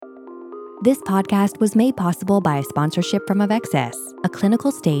This podcast was made possible by a sponsorship from Avexis, a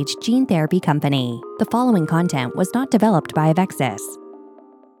clinical stage gene therapy company. The following content was not developed by Avexis.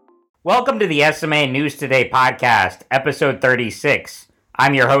 Welcome to the SMA News Today podcast, episode 36.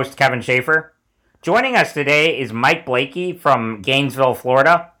 I'm your host, Kevin Schaefer. Joining us today is Mike Blakey from Gainesville,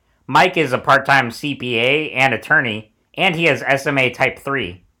 Florida. Mike is a part-time CPA and attorney, and he has SMA Type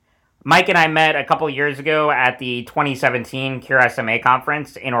 3. Mike and I met a couple years ago at the 2017 Cure SMA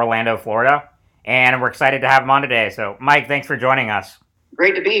conference in Orlando, Florida, and we're excited to have him on today. So, Mike, thanks for joining us.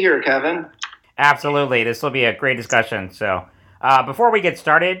 Great to be here, Kevin. Absolutely. This will be a great discussion. So, before we get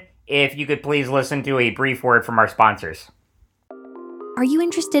started, if you could please listen to a brief word from our sponsors. Are you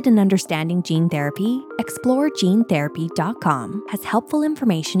interested in understanding gene therapy? ExploreGeneTherapy.com has helpful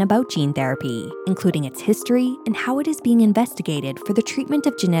information about gene therapy, including its history and how it is being investigated for the treatment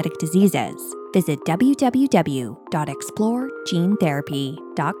of genetic diseases. Visit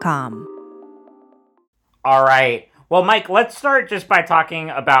www.ExploreGeneTherapy.com. All right. Well, Mike, let's start just by talking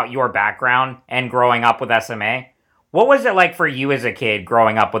about your background and growing up with SMA. What was it like for you as a kid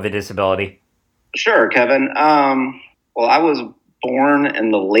growing up with a disability? Sure, Kevin. Well, I was born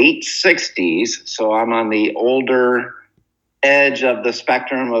in the late 60s, so I'm on the older edge of the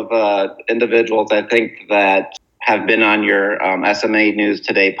spectrum of individuals, I think, that have been on your SMA News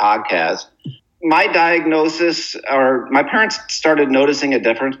Today podcast. My diagnosis, or my parents started noticing a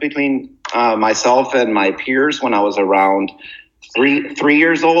difference between myself and my peers when I was around three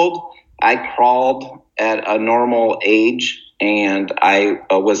years old. I crawled at a normal age, and I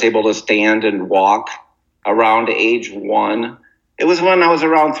was able to stand and walk around age 1. It was when I was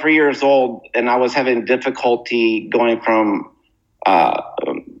around 3 years old, and I was having difficulty going from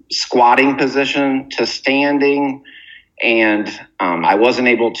squatting position to standing, and I wasn't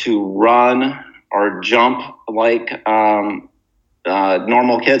able to run or jump like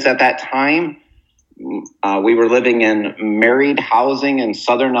normal kids at that time. We were living in married housing in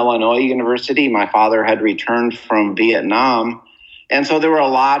Southern Illinois University. My father had returned from Vietnam, and so there were a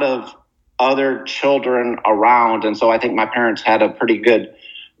lot of other children around, and so I think my parents had a pretty good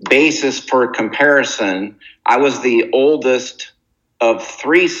basis for comparison. I was the oldest of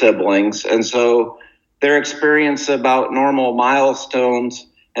 3 siblings, and so their experience about normal milestones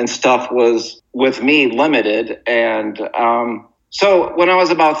and stuff was, with me, limited. And so when I was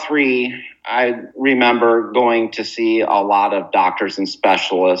about 3, I remember going to see a lot of doctors and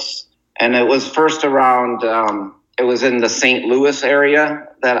specialists, and it was first around it was in the St. Louis area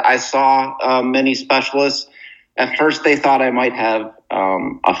that I saw many specialists. At first, they thought I might have a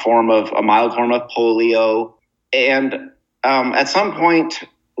mild form of polio. And at some point,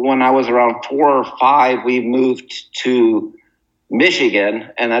 when I was around 4 or 5, we moved to Michigan,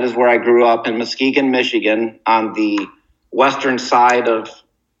 and that is where I grew up, in Muskegon, Michigan, on the western side of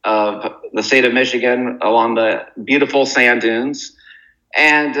the state of Michigan, along the beautiful sand dunes.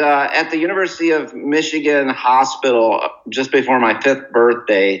 And at the University of Michigan Hospital, just before my 5th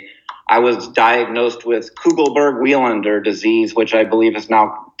birthday, I was diagnosed with Kugelberg-Wieslander disease, which I believe is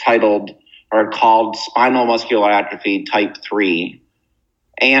now titled or called spinal muscular atrophy type 3.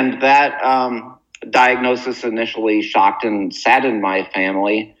 And that diagnosis initially shocked and saddened my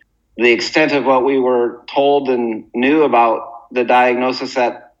family. The extent of what we were told and knew about the diagnosis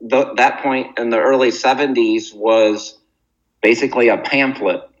at that point in the early 70s was basically a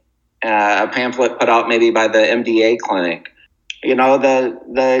pamphlet put out maybe by the MDA clinic. You know,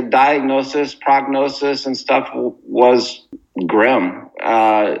 the diagnosis, prognosis, and stuff was grim,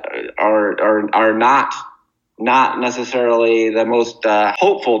 are not necessarily the most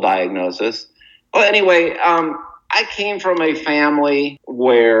hopeful diagnosis. Well, anyway, I came from a family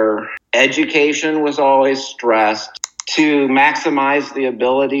where education was always stressed to maximize the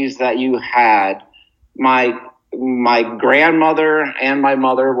abilities that you had. My grandmother and my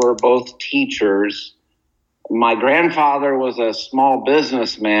mother were both teachers. My grandfather was a small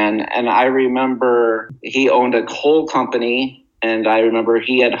businessman, and I remember he owned a coal company, and I remember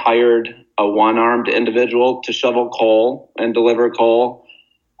he had hired a one-armed individual to shovel coal and deliver coal.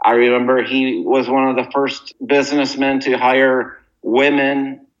 I remember he was one of the first businessmen to hire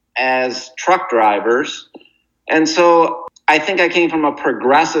women as truck drivers. And so I think I came from a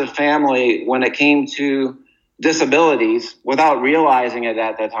progressive family when it came to disabilities, without realizing it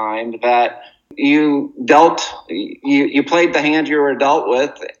at the time, that you played the hand you were dealt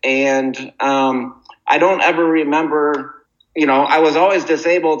with. And I don't ever remember, I was always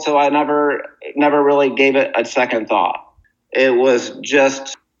disabled, so I never really gave it a second thought. It was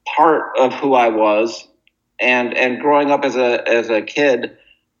just part of who I was. And growing up as a kid,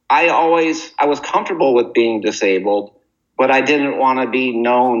 I was comfortable with being disabled, but I didn't want to be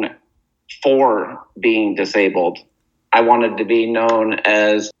known for being disabled. I wanted to be known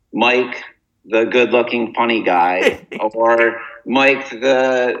as Mike, the good-looking, funny guy, or Mike,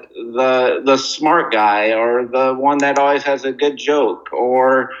 the smart guy, or the one that always has a good joke,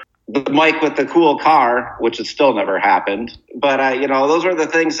 or the Mike with the cool car, which has still never happened. But those are the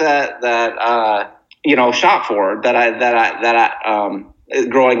things that shot for.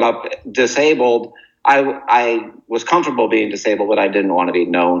 Growing up disabled, I was comfortable being disabled, but I didn't want to be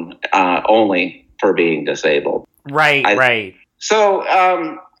known only for being disabled. Right. So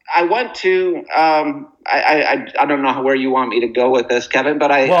I went to I don't know where you want me to go with this, Kevin,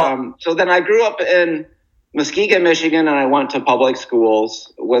 but so then I grew up in Muskegon, Michigan, and I went to public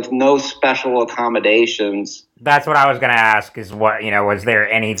schools with no special accommodations. That's what I was going to ask, is what, was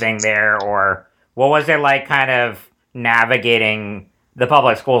there anything there, or what was it like kind of navigating the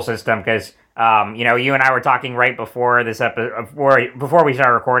public school system? Because, you and I were talking right before this episode, before we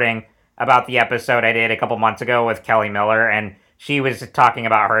started recording, about the episode I did a couple months ago with Kelly Miller, and she was talking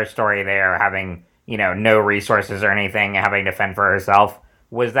about her story there, having, no resources or anything, having to fend for herself.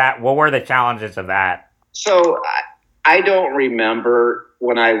 What were the challenges of that? So I don't remember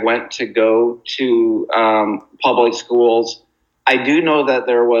when I went to go to public schools. I do know that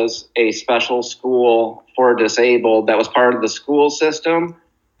there was a special school for disabled that was part of the school system.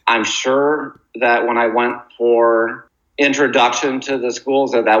 I'm sure that when I went for introduction to the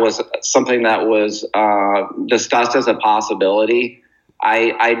schools, that was something that was discussed as a possibility.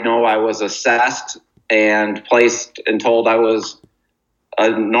 I know I was assessed and placed and told I was a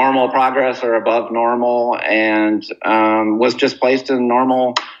normal progress or above normal, and was just placed in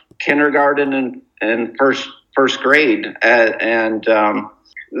normal kindergarten and first grade. And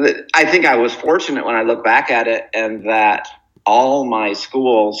I think I was fortunate when I look back at it, and that all my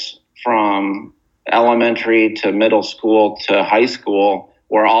schools from elementary to middle school to high school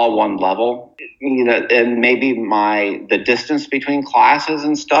were all one level. And maybe the distance between classes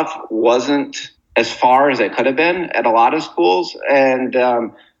and stuff wasn't as far as it could have been at a lot of schools. And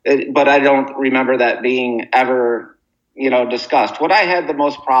but I don't remember that being ever, discussed. What I had the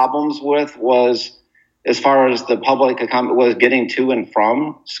most problems with was, as far as the public was getting to and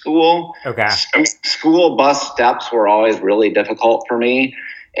from school. Okay. School bus steps were always really difficult for me.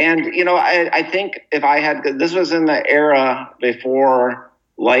 And, I think this was in the era before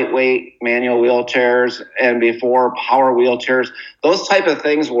lightweight manual wheelchairs and before power wheelchairs. Those type of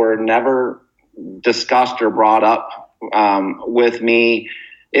things were never discussed or brought up with me.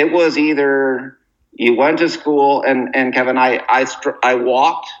 It was either you went to school, and Kevin, I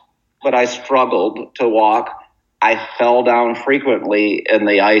walked, but I struggled to walk. I fell down frequently in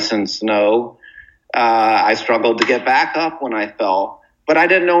the ice and snow. I struggled to get back up when I fell, but I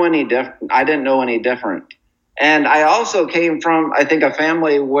didn't know any different. And I also came from, I think, a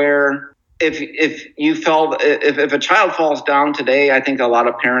family where if a child falls down today, I think a lot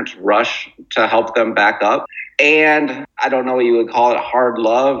of parents rush to help them back up. And I don't know what you would call it, hard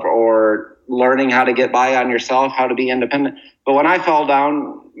love or learning how to get by on yourself, how to be independent. But when I fell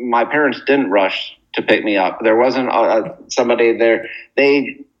down, my parents didn't rush to pick me up. There wasn't somebody there.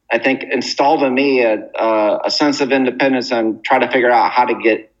 They, I think, installed in me a sense of independence and try to figure out how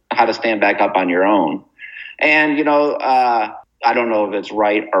to stand back up on your own. And, I don't know if it's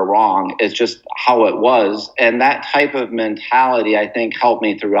right or wrong. It's just how it was. And that type of mentality, I think, helped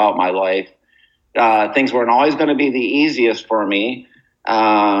me throughout my life. Things weren't always going to be the easiest for me,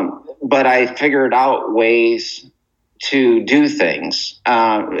 but I figured out ways to do things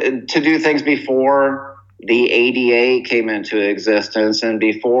before the ADA came into existence and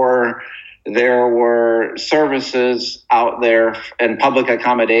before there were services out there and public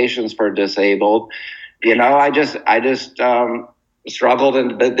accommodations for disabled. I just struggled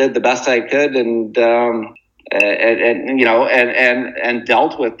and did the best I could, and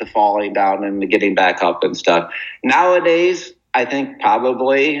dealt with the falling down and the getting back up and stuff. Nowadays, I think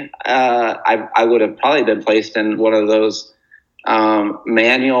probably I would have probably been placed in one of those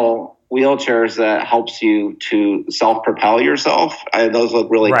manual wheelchairs that helps you to self-propel yourself. Those look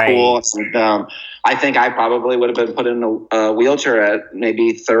really cool. And, I think I probably would have been put in a wheelchair at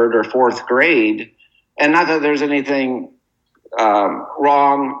maybe third or fourth grade. And not that there's anything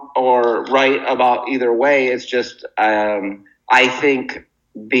wrong or right about either way. It's just I think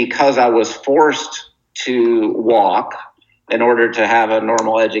because I was forced to walk in order to have a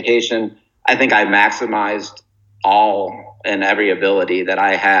normal education, I think I maximized all and every ability that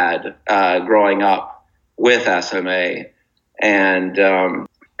I had growing up with SMA. And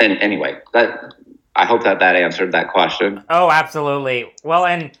anyway, I hope that answered that question. Oh, absolutely. Well,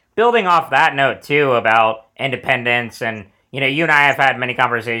 and building off that note too about independence and, You and I have had many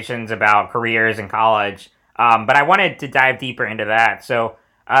conversations about careers in college, but I wanted to dive deeper into that. So,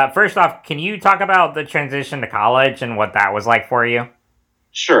 first off, can you talk about the transition to college and what that was like for you?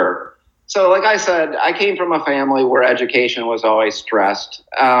 Sure. So, like I said, I came from a family where education was always stressed.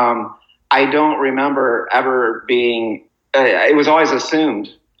 I don't remember ever being, it was always assumed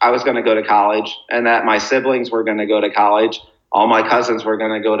I was going to go to college and that my siblings were going to go to college. All my cousins were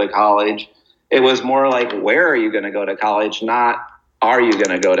going to go to college. It was more like, where are you going to go to college? Not, are you going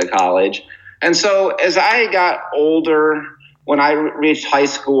to go to college? And so as I got older, when I reached high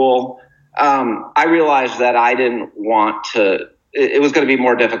school, I realized that I didn't want to, it was going to be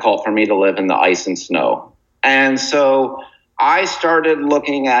more difficult for me to live in the ice and snow. And so I started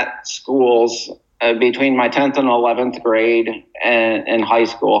looking at schools between my 10th and 11th grade and in high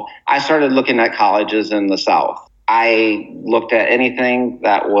school. I started looking at colleges in the South. I looked at anything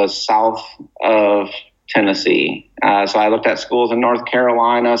that was south of Tennessee. So I looked at schools in North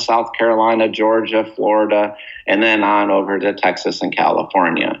Carolina, South Carolina, Georgia, Florida, and then on over to Texas and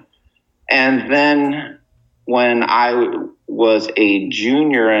California. And then when I was a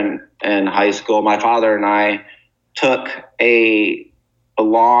junior in high school, my father and I took a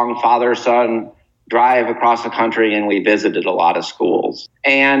long father-son drive across the country, and we visited a lot of schools.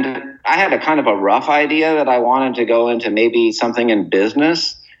 And I had a kind of a rough idea that I wanted to go into maybe something in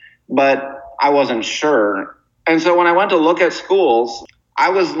business, but I wasn't sure. And so when I went to look at schools, I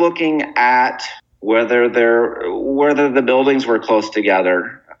was looking at whether the buildings were close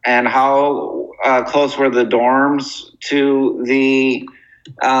together and how close were the dorms to the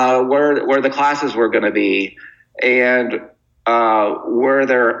where the classes were going to be, and were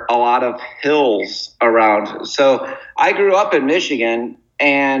there a lot of hills around. So I grew up in Michigan,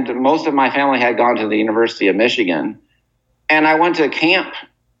 and most of my family had gone to the University of Michigan. And I went to camp,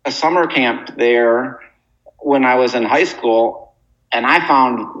 a summer camp there when I was in high school, and I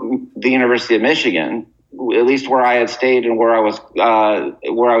found the University of Michigan, at least where I had stayed and where I was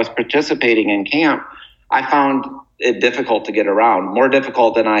participating in camp. I found it difficult to get around, more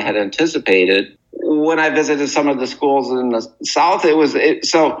difficult than I had anticipated. When I visited some of the schools in the South,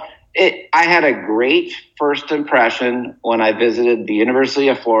 I had a great first impression when I visited the University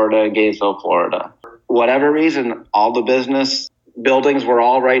of Florida in Gainesville, Florida. Whatever reason, all the business buildings were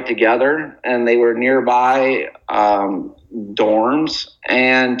all right together, and they were nearby dorms.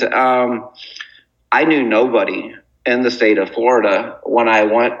 And I knew nobody in the state of Florida when I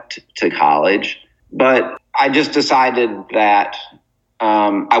went to college, but I just decided that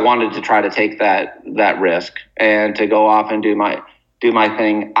I wanted to try to take that risk and to go off and do my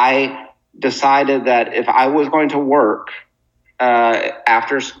thing. I decided that if I was going to work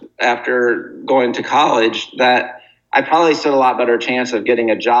after going to college, that I probably stood a lot better chance of getting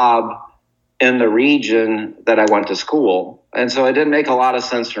a job in the region that I went to school. And so it didn't make a lot of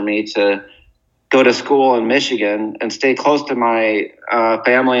sense for me to go to school in Michigan and stay close to my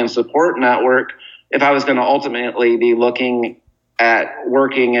family and support network if I was going to ultimately be looking at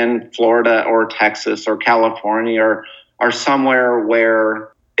working in Florida or Texas or California or somewhere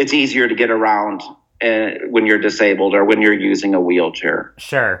where it's easier to get around when you're disabled or when you're using a wheelchair.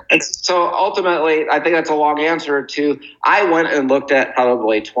 Sure. And so ultimately, I think that's a long answer to, I went and looked at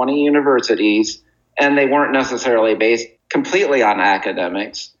probably 20 universities, and they weren't necessarily based completely on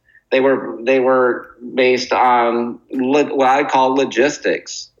academics. They were based on what I call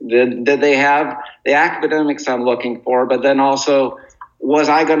logistics. Did they have the academics I'm looking for? But then also, was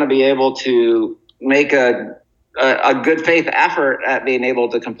I going to be able to make a good faith effort at being able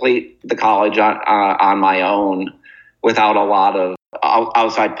to complete the college on my own without a lot of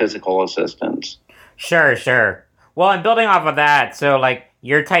outside physical assistance? Sure. Well, and building off of that, so like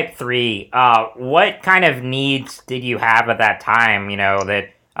you're type 3, what kind of needs did you have at that time,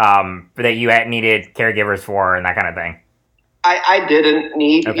 that you had needed caregivers for and that kind of thing? I didn't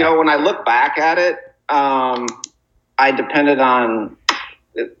need, okay. When I look back at it, I depended on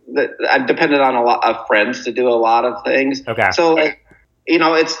a lot of friends to do a lot of things. Okay. So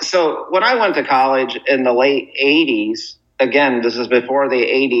when I went to college in the late 80s, again, this is before the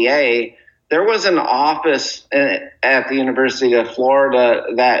ADA, there was an office at the University of Florida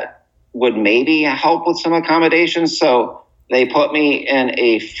that would maybe help with some accommodations. So they put me in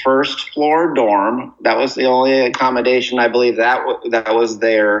a first floor dorm. That was the only accommodation I believe that was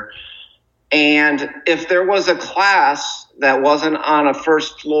there. And if there was a class that wasn't on a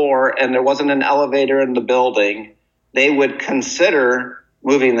first floor and there wasn't an elevator in the building, they would consider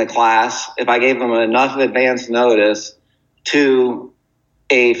moving the class, if I gave them enough advance notice, to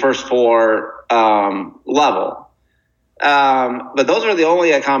a first floor level. But those were the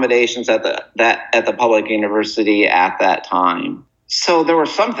only accommodations at the public university at that time. So there were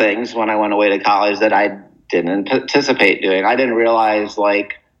some things when I went away to college that I didn't anticipate doing. I didn't realize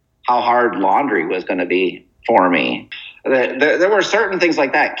like how hard laundry was going to be for me. There were certain things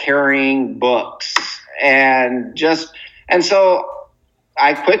like that, carrying books and so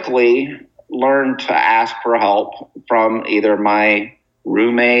I quickly learned to ask for help from either my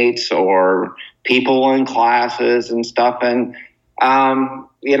roommates or people in classes and stuff. And,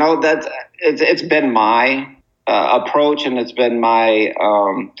 it's been my approach, and it's been my,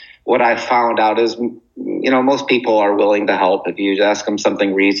 what I found out is, most people are willing to help if you ask them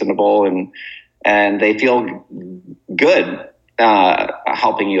something reasonable and they feel good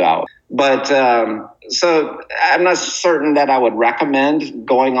helping you out. But so I'm not certain that I would recommend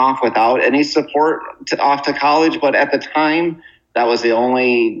going off without any support off to college. But at the time, that was the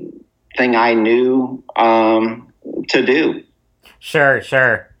only thing I knew to do.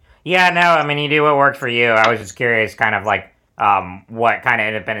 Sure. Yeah, no, I mean, you do what worked for you. I was just curious kind of like what kind of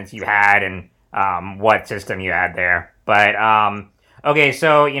independence you had and what system you had there. But, okay,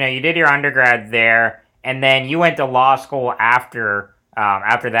 so, you did your undergrad there, and then you went to law school after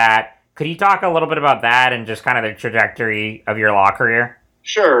that. Could you talk a little bit about that and just kind of the trajectory of your law career?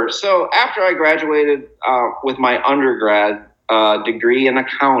 Sure. So after I graduated with my undergrad degree in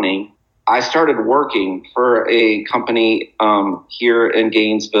accounting, I started working for a company here in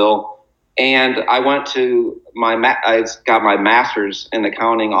Gainesville, and I went to I got my master's in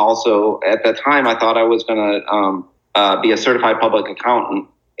accounting. Also, at the time, I thought I was going to be a certified public accountant.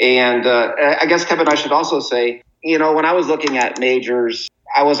 And I guess, Kevin, I should also say, when I was looking at majors,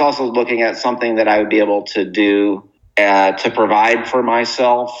 I was also looking at something that I would be able to do to provide for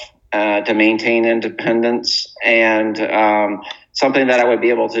myself, to maintain independence, and something that I would be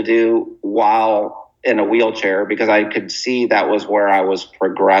able to do while in a wheelchair, because I could see that was where I was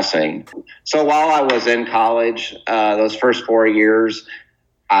progressing. So while I was in college, those first 4 years,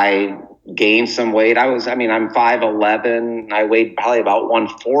 I gained some weight. I'm 5'11". I weighed probably about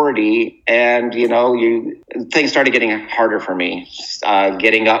 140. And, things started getting harder for me,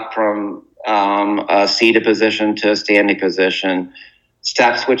 getting up from a seated position to a standing position.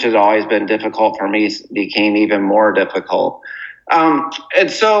 Steps, which has always been difficult for me, became even more difficult. And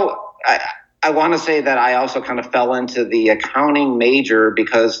so I want to say that I also kind of fell into the accounting major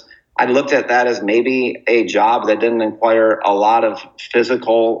because I looked at that as maybe a job that didn't require a lot of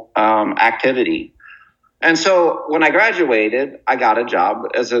physical activity. And so when I graduated, I got a job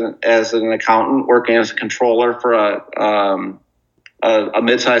as an accountant working as a controller for a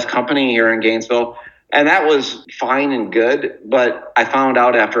mid-sized company here in Gainesville. And that was fine and good, but I found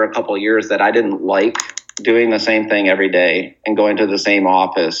out after a couple of years that I didn't like doing the same thing every day and going to the same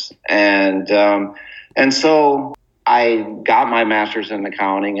office. And so I got my master's in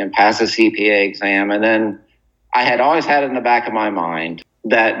accounting and passed the CPA exam. And then I had always had in the back of my mind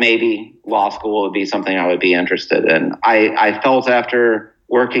that maybe law school would be something I would be interested in. I felt after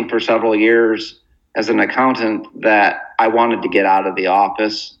working for several years as an accountant that I wanted to get out of the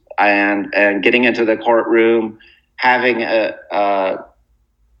office and getting into the courtroom, having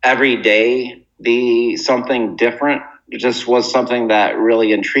every day be something different, just was something that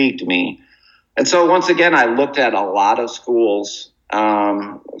really intrigued me. And so once again, I looked at a lot of schools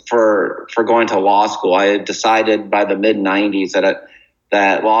for going to law school. I had decided by the mid-90s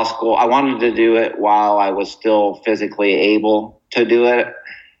that law school, I wanted to do it while I was still physically able to do it.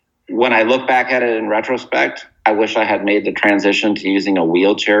 When I look back at it in retrospect, I wish I had made the transition to using a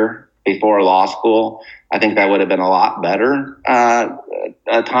wheelchair before law school. I think that would have been a lot better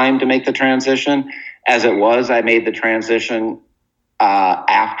a time to make the transition. As it was, I made the transition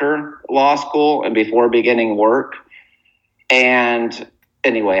after law school and before beginning work. And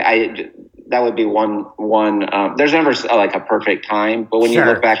anyway, that would be one. There's never like a perfect time, but when you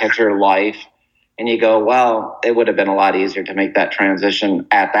look back at your life and you go, well, it would have been a lot easier to make that transition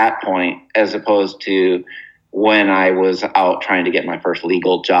at that point, as opposed to when I was out trying to get my first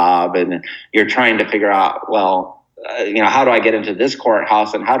legal job, and you're trying to figure out, well, how do I get into this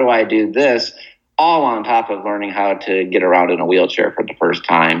courthouse and how do I do this, all on top of learning how to get around in a wheelchair for the first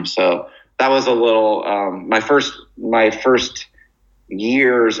time. So that was a little, my first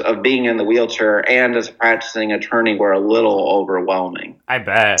years of being in the wheelchair and as a practicing attorney were a little overwhelming. I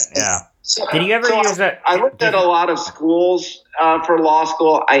bet, yeah. Did you ever use that? I looked at a lot of schools for law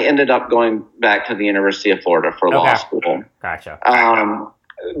school. I ended up going back to the University of Florida for law school. Gotcha.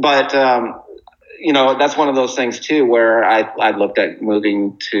 But that's one of those things too, where I looked at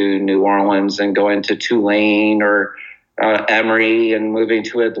moving to New Orleans and going to Tulane or Emory and moving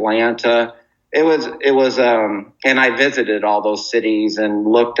to Atlanta. and I visited all those cities and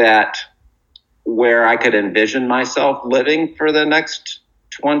looked at where I could envision myself living for the next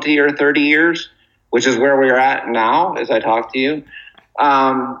 20 or 30 years, which is where we're at now as I talk to you.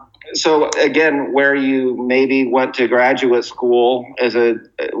 So again, where you maybe went to graduate school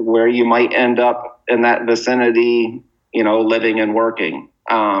where you might end up in that vicinity, living and working.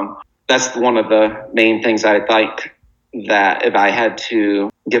 That's one of the main things I think that if I had to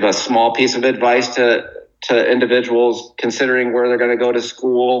give a small piece of advice to individuals considering where they're going to go to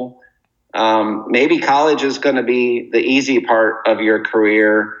school, maybe college is going to be the easy part of your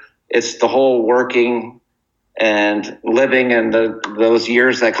career. It's the whole working and living and those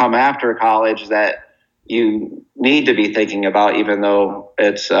years that come after college that you need to be thinking about, even though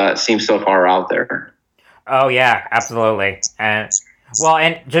it seems so far out there. Oh yeah, absolutely. And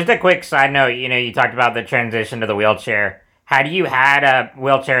just a quick side note, you talked about the transition to the wheelchair. Had you had a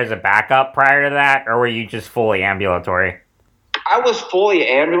wheelchair as a backup prior to that, or were you just fully ambulatory? I was fully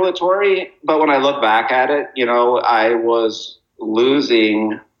ambulatory, but when I look back at it, I was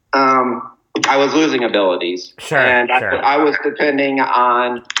losing abilities. Sure. And sure. I was depending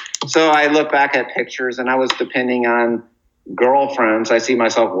on, so I look back at pictures and I was depending on girlfriends. I see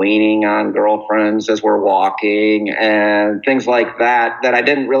myself leaning on girlfriends as we're walking and things like that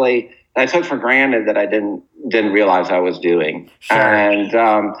I took for granted that I didn't realize I was doing. Sure.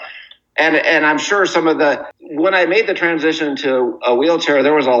 And I'm sure when I made the transition to a wheelchair,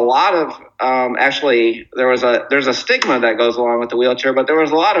 there was a lot of, there's a stigma that goes along with the wheelchair, but there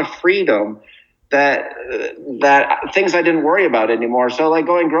was a lot of freedom that things I didn't worry about anymore. So like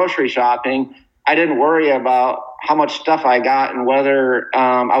going grocery shopping, I didn't worry about how much stuff I got and whether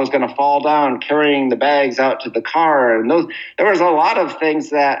I was going to fall down carrying the bags out to the car. And there was a lot of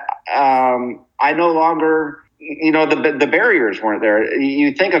things that I no longer, the barriers weren't there.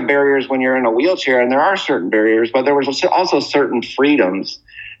 You think of barriers when you're in a wheelchair, and there are certain barriers, but there was also certain freedoms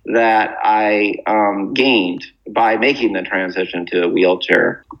that I gained by making the transition to a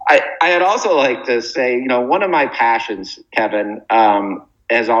wheelchair. I'd also like to say, one of my passions, Kevin,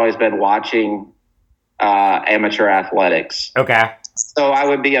 has always been watching amateur athletics. Okay. So I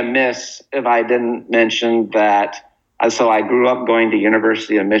would be amiss if I didn't mention that. So I grew up going to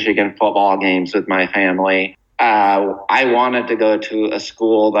University of Michigan football games with my family. I wanted to go to a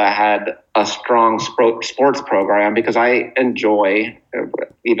school that had a strong sports program because I enjoy,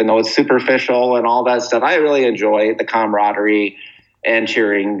 even though it's superficial and all that stuff, I really enjoy the camaraderie and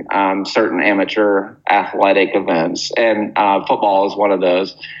cheering certain amateur athletic events. And football is one of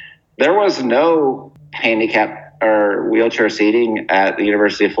those. There was no handicap or wheelchair seating at the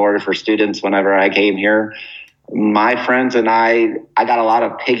University of Florida for students whenever I came here. My friends and I got a lot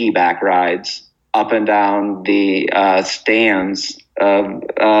of piggyback rides up and down the stands of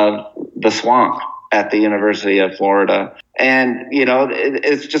the swamp at the University of Florida. And,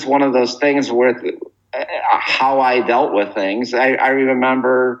 it's just one of those things with how I dealt with things. I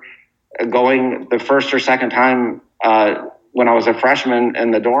remember going the first or second time when I was a freshman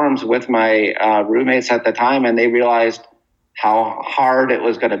in the dorms with my roommates at the time, and they realized how hard it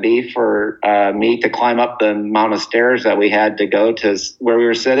was going to be for me to climb up the amount of stairs that we had to go to where we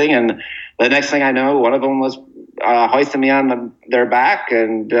were sitting. And the next thing I know, one of them was hoisting me on their back.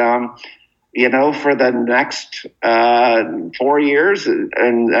 And, for the next 4 years.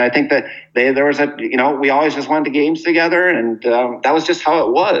 And I think that we always just went to games together. And that was just how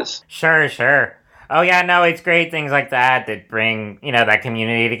it was. Sure. Oh, yeah, no, it's great things like that bring, that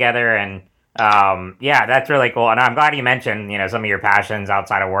community together. And that's really cool. And I'm glad you mentioned, some of your passions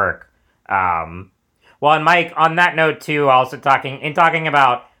outside of work. And Mike, on that note too, also talking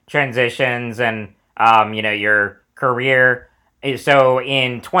about transitions and, your career. So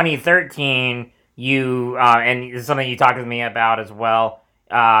in 2013, you, and this is something you talked with me about as well,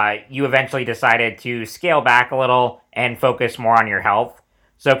 you eventually decided to scale back a little and focus more on your health.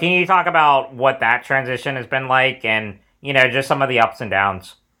 So can you talk about what that transition has been like and, just some of the ups and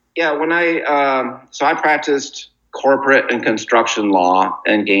downs? Yeah, when I practiced corporate and construction law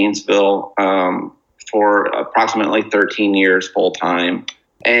in Gainesville for approximately 13 years full time,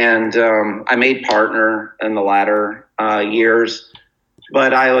 and I made partner in the latter years.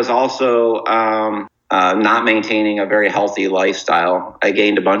 But I was also not maintaining a very healthy lifestyle. I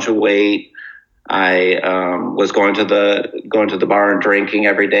gained a bunch of weight. I was going to the bar and drinking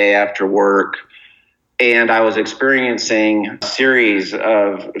every day after work. And I was experiencing a series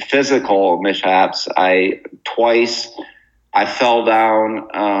of physical mishaps. Twice I fell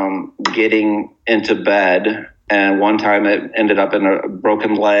down getting into bed, and one time it ended up in a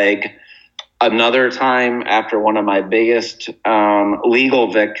broken leg. Another time, after one of my biggest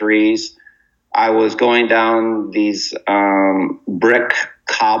legal victories, I was going down these brick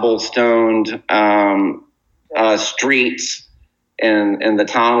cobblestoned streets in the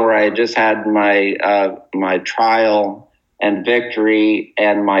town where I had just had my trial and victory,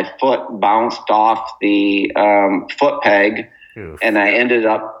 and my foot bounced off the foot peg. Oof. And I ended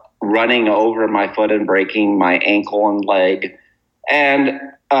up running over my foot and breaking my ankle and leg. And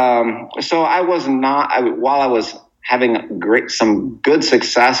so I was not, while I was having some good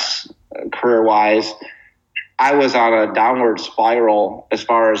success career-wise, I was on a downward spiral as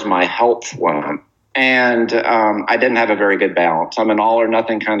far as my health went. And I didn't have a very good balance. I'm an all or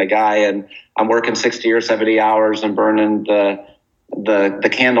nothing kind of guy, and I'm working 60 or 70 hours and burning the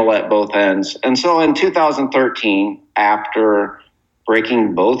candle at both ends. And so in 2013, after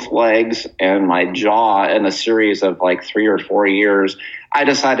breaking both legs and my jaw in a series of like 3 or 4 years, I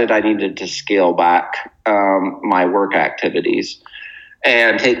decided I needed to scale back my work activities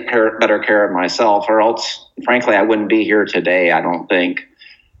and take better care of myself, or else, frankly, I wouldn't be here today, I don't think.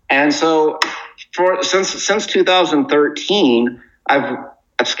 And so since 2013, I've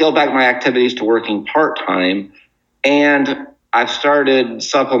scaled back my activities to working part-time, and I've started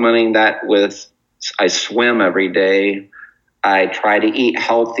supplementing that with, I swim every day. I try to eat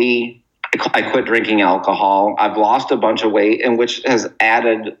healthy. I quit drinking alcohol. I've lost a bunch of weight, and which has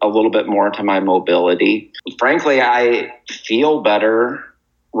added a little bit more to my mobility. Frankly, I feel better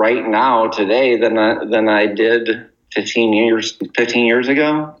right now today than I did 15 years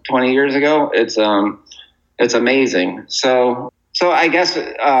ago, 20 years ago. It's amazing. So I guess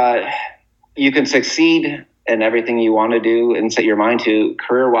you can succeed in everything you want to do and set your mind to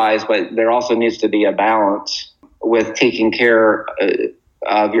career-wise, but there also needs to be a balance with taking care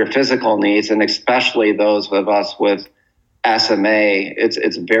of your physical needs, and especially those of us with SMA.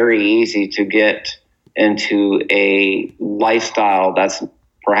 It's very easy to get into a lifestyle that's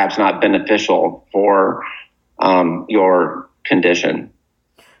perhaps not beneficial for your condition.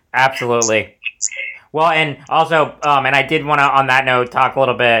 Absolutely. Well, and also, and I did want to, on that note, talk a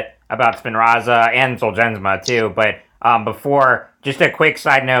little bit about Spinraza and Zolgensma too. But before, just a quick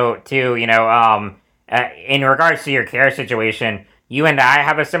side note too. In regards to your care situation, you and I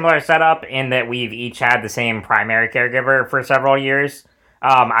have a similar setup in that we've each had the same primary caregiver for several years.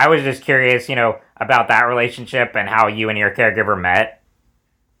 I was just curious, about that relationship and how you and your caregiver met.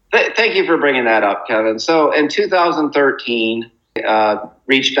 Thank you for bringing that up, Kevin. So in 2013,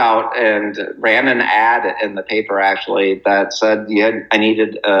 reached out and ran an ad in the paper, actually, that said I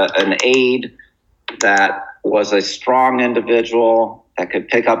needed an aide that was a strong individual that could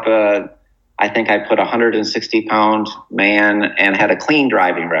pick up I think I put 160-pound man and had a clean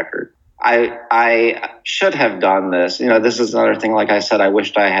driving record. I should have done this. This is another thing, like I said, I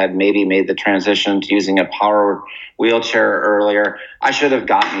wished I had maybe made the transition to using a power wheelchair earlier. I should have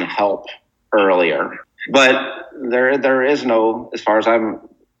gotten help earlier. But there is no, as far as I'm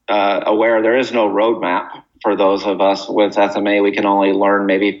aware, there is no roadmap for those of us with SMA. We can only learn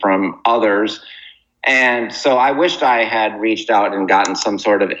maybe from others. And so I wished I had reached out and gotten some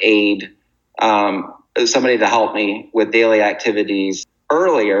sort of aid, somebody to help me with daily activities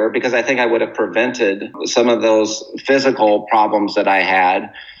earlier, because I think I would have prevented some of those physical problems that I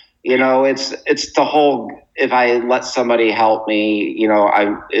had. It's the whole, if I let somebody help me,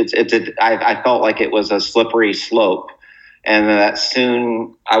 I felt like it was a slippery slope, and that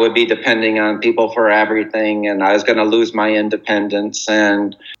soon I would be depending on people for everything, and I was going to lose my independence,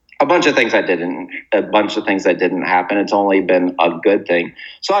 and a bunch of things that didn't happen. It's only been a good thing.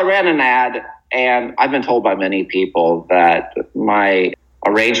 So I ran an ad, and I've been told by many people that my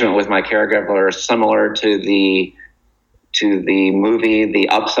arrangement with my caregiver is similar to the movie The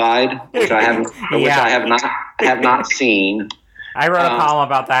Upside, which I haven't, which I have not seen. I wrote a column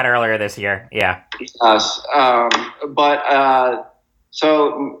about that earlier this year. Yeah. Yes.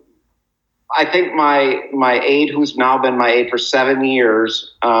 So I think my aide, who's now been my aide for 7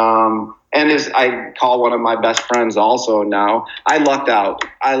 years, and I call one of my best friends also now, I lucked out.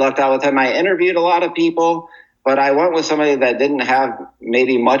 With him. I interviewed a lot of people, but I went with somebody that didn't have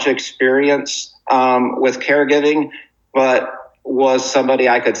maybe much experience with caregiving, but was somebody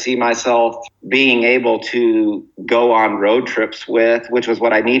I could see myself being able to go on road trips with, which was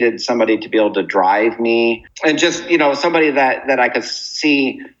what I needed, somebody to be able to drive me, and just, somebody that I could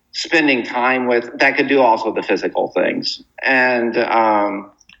see spending time with that could do also the physical things. And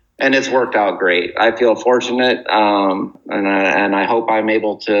it's worked out great. I feel fortunate, and I hope I'm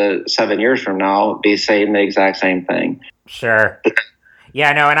able to 7 years from now be saying the exact same thing. Sure.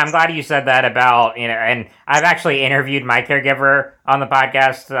 Yeah, no, and I'm glad you said that about, and I've actually interviewed my caregiver on the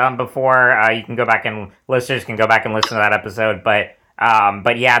podcast before. You can go back and listeners can go back and listen to that episode. But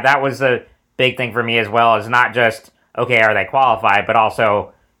yeah, that was big thing for me as well is not just, okay, are they qualified, but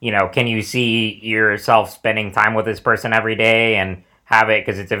also, can you see yourself spending time with this person every day and have it,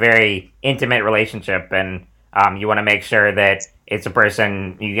 because it's a very intimate relationship, and you want to make sure that it's a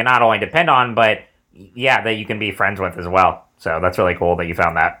person you can not only depend on, but that you can be friends with as well. So that's really cool that you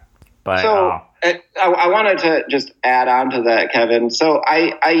found that. But I wanted to just add on to that, Kevin. So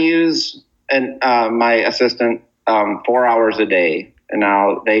I use my assistant 4 hours a day, and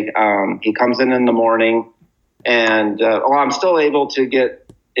now he comes in the morning, and I'm still able to get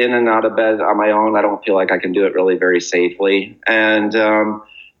in and out of bed on my own. I don't feel like I can do it really very safely, and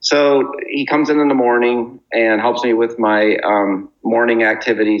so he comes in the morning and helps me with my morning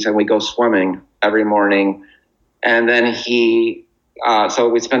activities, and we go swimming every morning, and then so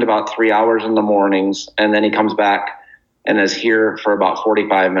we spend about 3 hours in the mornings, and then he comes back and is here for about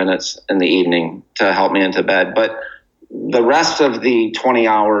 45 minutes in the evening to help me into bed. But the rest of the 20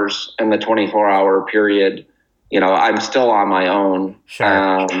 hours and the 24-hour period, I'm still on my own.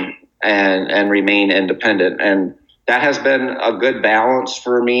 Sure. And remain independent. And that has been a good balance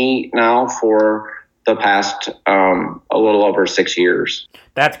for me now for the past a little over 6 years.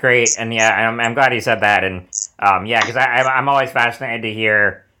 That's great. And I'm glad you said that. And because I'm always fascinated to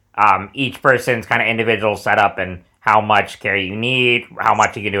hear each person's kind of individual setup and how much care you need, how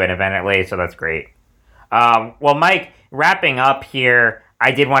much you can do independently. So that's great. Well, Mike, wrapping up here, I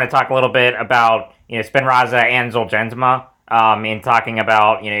did want to talk a little bit about Spinraza and Zolgensma in talking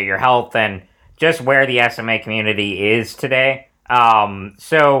about your health and just where the SMA community is today.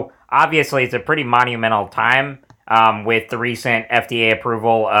 So obviously, it's a pretty monumental time with the recent FDA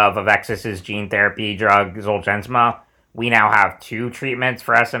approval of Avexis's gene therapy drug Zolgensma. We now have 2 treatments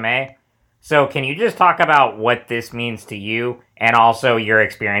for SMA. So can you just talk about what this means to you and also your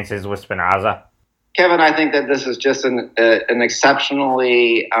experiences with Spinraza? Kevin, I think that this is just an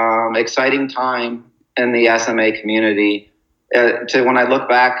exceptionally exciting time in the SMA community. When I look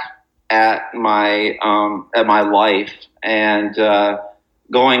back at my life and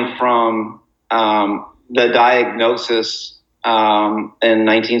going from the diagnosis in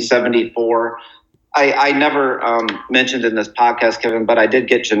 1974. I never mentioned in this podcast, Kevin, but I did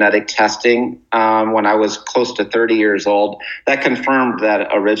get genetic testing when I was close to 30 years old. That confirmed that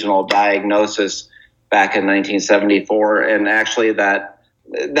original diagnosis back in 1974. And actually that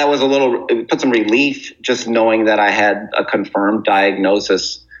was it put some relief just knowing that I had a confirmed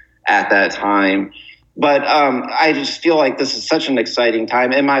diagnosis at that time. But I just feel like this is such an exciting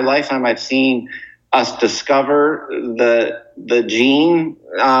time. In my lifetime, I've seen us discover the gene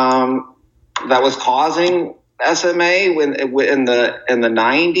that was causing SMA in the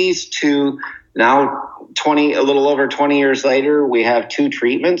 90s to now a little over 20 years later, we have 2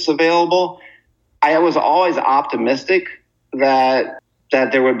 treatments available. I was always optimistic that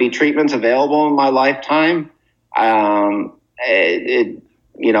there would be treatments available in my lifetime. I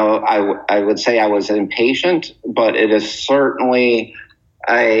would say I was impatient, but it is certainly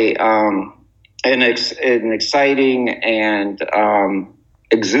an exciting and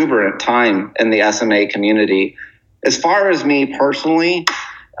exuberant time in the SMA community. As far as me personally,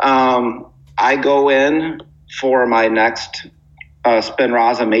 I go in for my next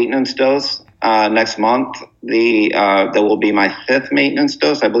Spinraza maintenance dose next month. That will be my 5th maintenance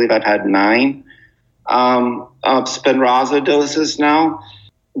dose. I believe I've had 9 Spinraza doses now.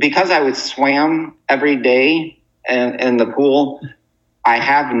 Because I would swam every day in the pool, I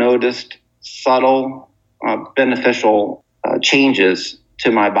have noticed subtle beneficial changes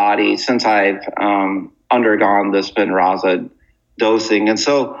to my body since I've undergone the Spinraza dosing. And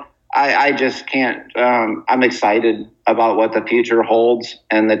so I just can't, I'm excited about what the future holds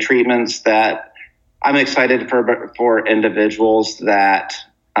and the treatments that I'm excited for individuals that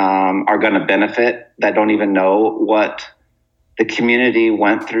are going to benefit, that don't even know what the community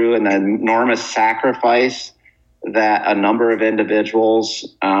went through and the enormous sacrifice that a number of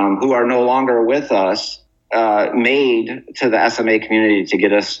individuals who are no longer with us made to the SMA community to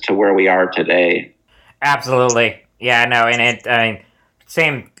get us to where we are today. Absolutely. Yeah, no, and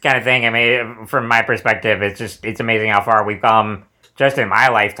same kind of thing. I mean, from my perspective, it's amazing how far we've come just in my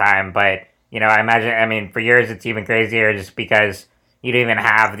lifetime. But, I imagine, for yours, it's even crazier just because you didn't even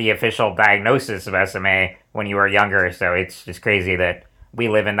have the official diagnosis of SMA when you were younger. So it's just crazy that we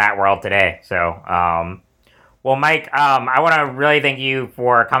live in that world today. So, well, Mike, I want to really thank you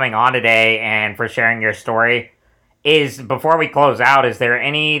for coming on today and for sharing your story. Before we close out, is there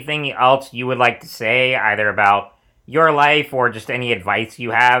anything else you would like to say, either about your life or just any advice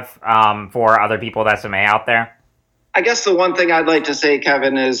you have for other people with SMA out there? I guess the one thing I'd like to say,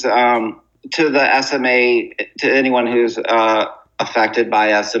 Kevin, is to the SMA, to anyone who's affected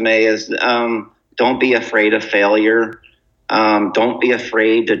by SMA is don't be afraid of failure. Don't be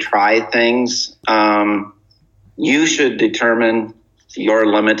afraid to try things. You should determine your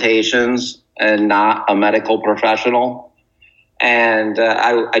limitations and not a medical professional. And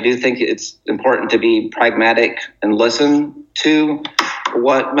I do think it's important to be pragmatic and listen to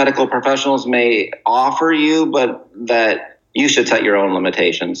what medical professionals may offer you, but that you should set your own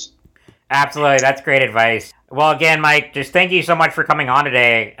limitations. Absolutely. That's great advice. Well, again, Mike, just thank you so much for coming on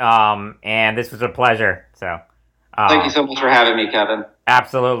today. And this was a pleasure. So, thank you so much for having me, Kevin.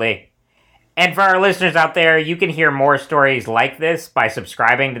 Absolutely. And for our listeners out there, you can hear more stories like this by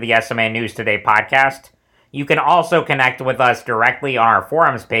subscribing to the SMA News Today podcast. You can also connect with us directly on our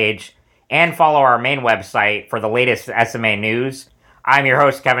forums page and follow our main website for the latest SMA news. I'm your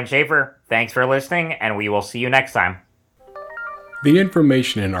host, Kevin Schaefer. Thanks for listening, and we will see you next time. The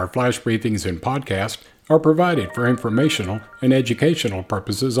information in our flash briefings and podcast are provided for informational and educational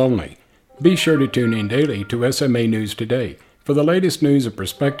purposes only. Be sure to tune in daily to SMA News Today for the latest news and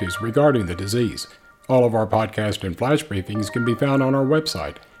perspectives regarding the disease. All of our podcast and flash briefings can be found on our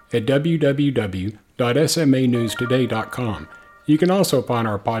website at www.smanewstoday.com. You can also find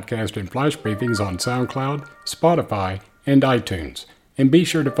our podcast and flash briefings on SoundCloud, Spotify, and iTunes. And be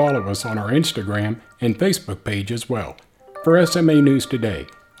sure to follow us on our Instagram and Facebook page as well. For SMA News Today,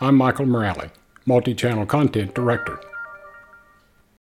 I'm Michael Morale, Multi-Channel Content Director.